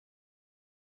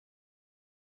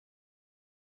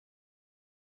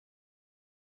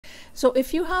So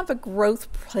if you have a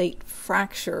growth plate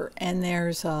fracture and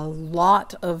there's a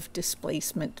lot of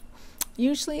displacement,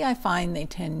 usually I find they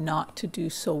tend not to do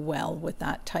so well with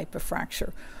that type of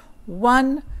fracture.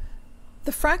 One,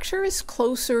 the fracture is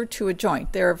closer to a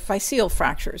joint. They're physeal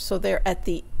fractures, so they're at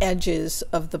the edges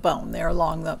of the bone. They're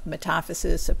along the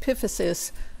metaphysis,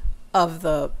 epiphysis of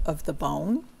the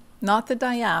bone, not the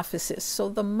diaphysis. So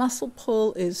the muscle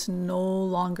pull is no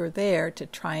longer there to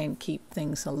try and keep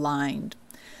things aligned.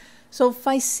 So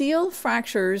physeal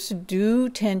fractures do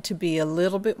tend to be a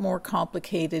little bit more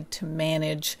complicated to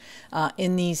manage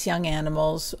in these young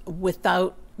animals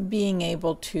without being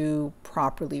able to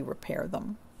properly repair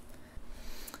them.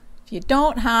 If you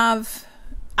don't have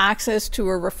access to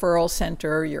a referral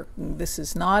center, this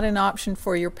is not an option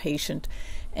for your patient,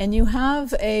 and you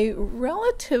have a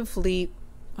relatively,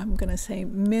 I'm going to say,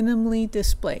 minimally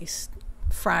displaced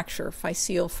fracture,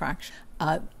 physeal fracture,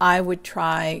 I would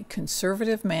try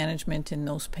conservative management in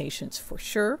those patients for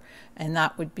sure, and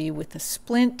that would be with a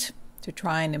splint to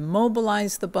try and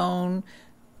immobilize the bone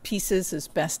pieces as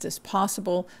best as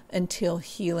possible until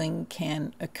healing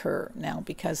can occur. Now,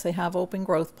 because they have open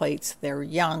growth plates, they're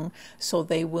young, so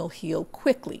they will heal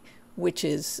quickly, which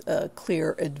is a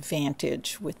clear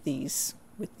advantage with these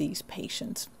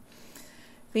patients.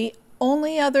 The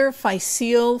only other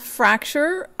physeal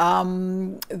fracture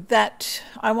that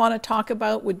I want to talk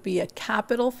about would be a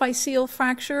capital physeal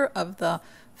fracture of the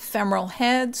femoral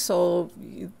head, so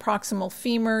proximal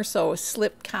femur, so a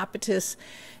slip capitis.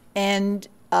 And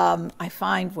I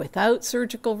find without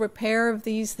surgical repair of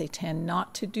these, they tend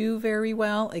not to do very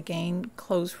well. Again,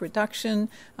 closed reduction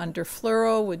under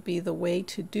fluoro would be the way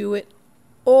to do it,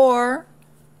 or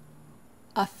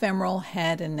a femoral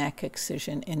head and neck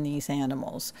excision in these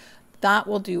animals. That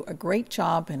will do a great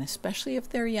job, and especially if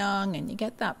they're young and you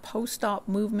get that post-op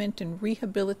movement and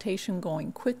rehabilitation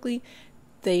going quickly,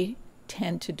 they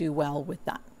tend to do well with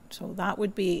that. So that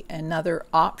would be another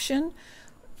option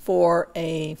for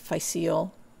a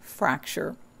physeal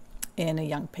fracture in a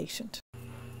young patient.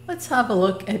 Let's have a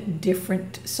look at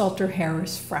different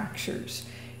Salter-Harris fractures.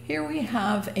 Here we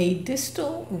have a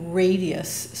distal radius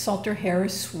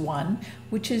Salter-Harris 1,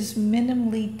 which is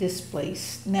minimally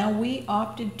displaced. Now, we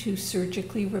opted to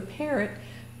surgically repair it,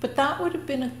 but that would have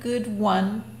been a good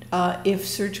one if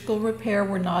surgical repair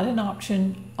were not an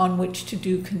option on which to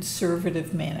do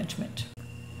conservative management.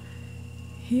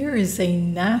 Here is a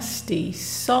nasty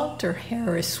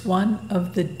Salter-Harris 1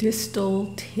 of the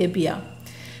distal tibia.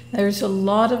 There's a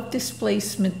lot of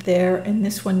displacement there, and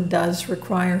this one does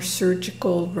require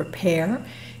surgical repair.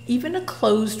 Even a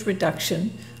closed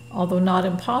reduction, although not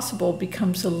impossible,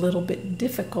 becomes a little bit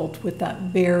difficult with that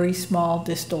very small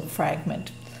distal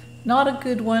fragment. Not a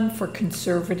good one for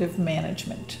conservative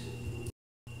management.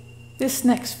 This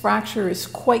next fracture is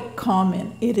quite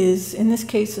common. It is, in this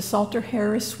case, a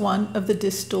Salter-Harris 1 of the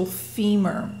distal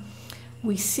femur.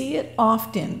 We see it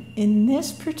often. In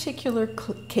this particular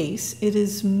case, it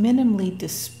is minimally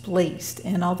displaced,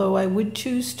 and although I would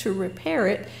choose to repair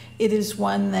it, it is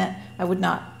one that I would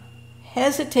not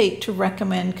hesitate to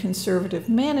recommend conservative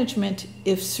management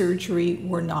if surgery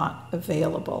were not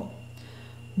available.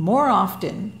 More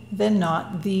often than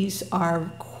not, these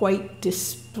are quite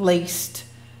displaced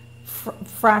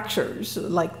fractures,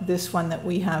 like this one that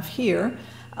we have here.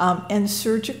 And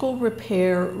surgical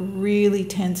repair really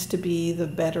tends to be the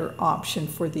better option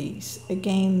for these.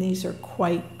 Again, these are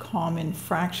quite common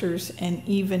fractures, and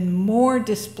even more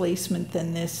displacement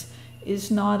than this is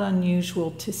not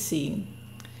unusual to see.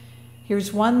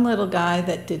 Here's one little guy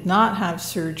that did not have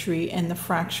surgery, and the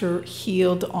fracture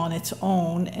healed on its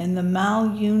own, and the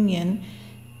malunion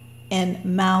and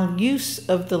maluse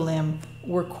of the limb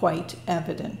were quite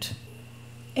evident.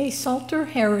 A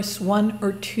Salter-Harris 1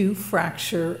 or 2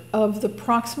 fracture of the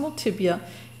proximal tibia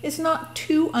is not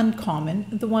too uncommon.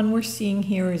 The one we're seeing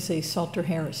here is a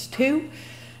Salter-Harris 2,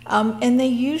 and they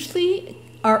usually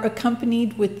are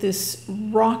accompanied with this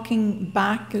rocking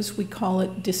back, as we call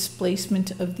it,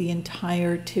 displacement of the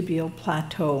entire tibial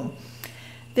plateau.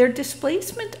 Their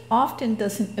displacement often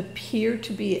doesn't appear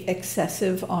to be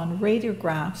excessive on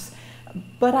radiographs,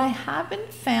 but I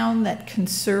haven't found that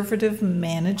conservative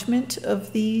management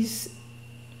of these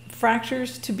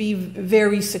fractures to be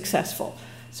very successful.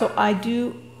 So I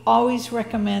do always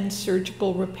recommend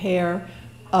surgical repair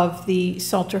of the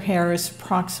Salter-Harris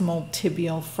proximal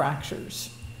tibial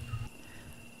fractures.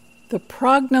 The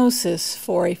prognosis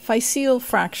for a physeal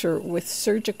fracture with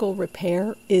surgical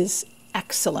repair is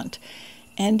excellent.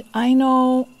 And I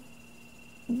know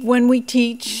when we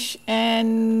teach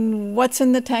and what's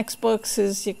in the textbooks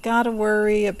is you got to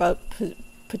worry about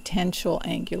potential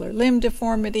angular limb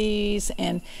deformities,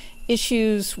 and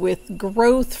issues with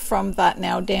growth from that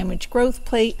now damaged growth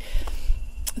plate.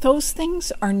 Those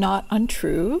things are not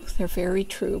untrue. They're very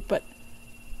true, but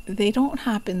they don't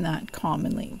happen that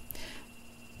commonly.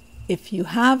 If you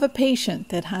have a patient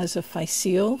that has a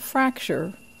physeal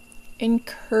fracture,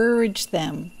 encourage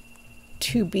them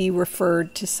to be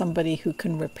referred to somebody who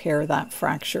can repair that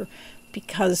fracture,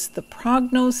 because the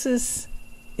prognosis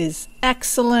is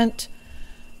excellent.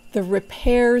 The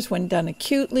repairs, when done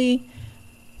acutely,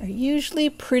 are usually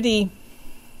pretty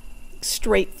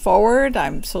straightforward.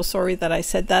 I'm so sorry that I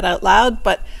said that out loud,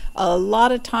 but a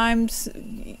lot of times,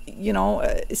 you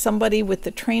know, somebody with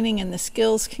the training and the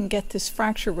skills can get this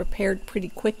fracture repaired pretty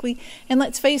quickly. And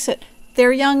let's face it,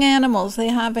 they're young animals. They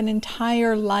have an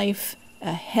entire life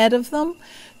ahead of them.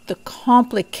 The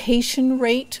complication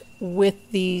rate with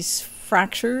these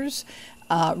fractures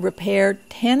repair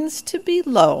tends to be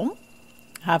low.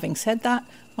 Having said that,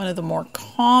 one of the more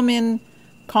common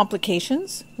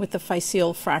complications with the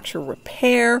physeal fracture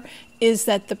repair is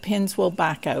that the pins will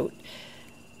back out.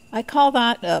 I call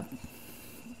that a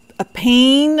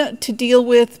pain to deal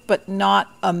with, but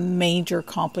not a major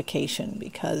complication,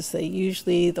 because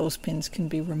those pins can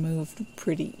be removed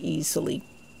pretty easily.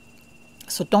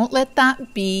 So don't let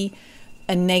that be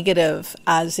a negative,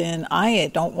 as in,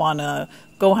 I don't want to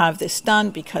go have this done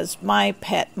because my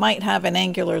pet might have an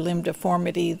angular limb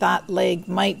deformity, that leg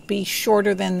might be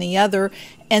shorter than the other,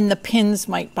 and the pins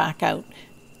might back out.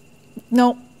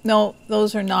 No,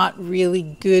 those are not really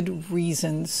good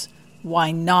reasons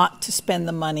why not to spend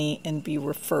the money and be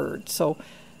referred. So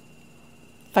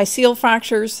physeal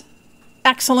fractures,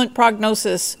 excellent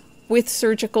prognosis with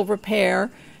surgical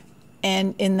repair,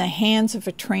 and in the hands of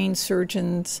a trained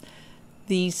surgeon,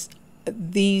 these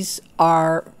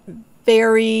are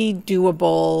very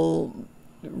doable,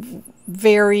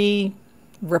 very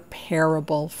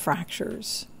repairable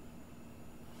fractures.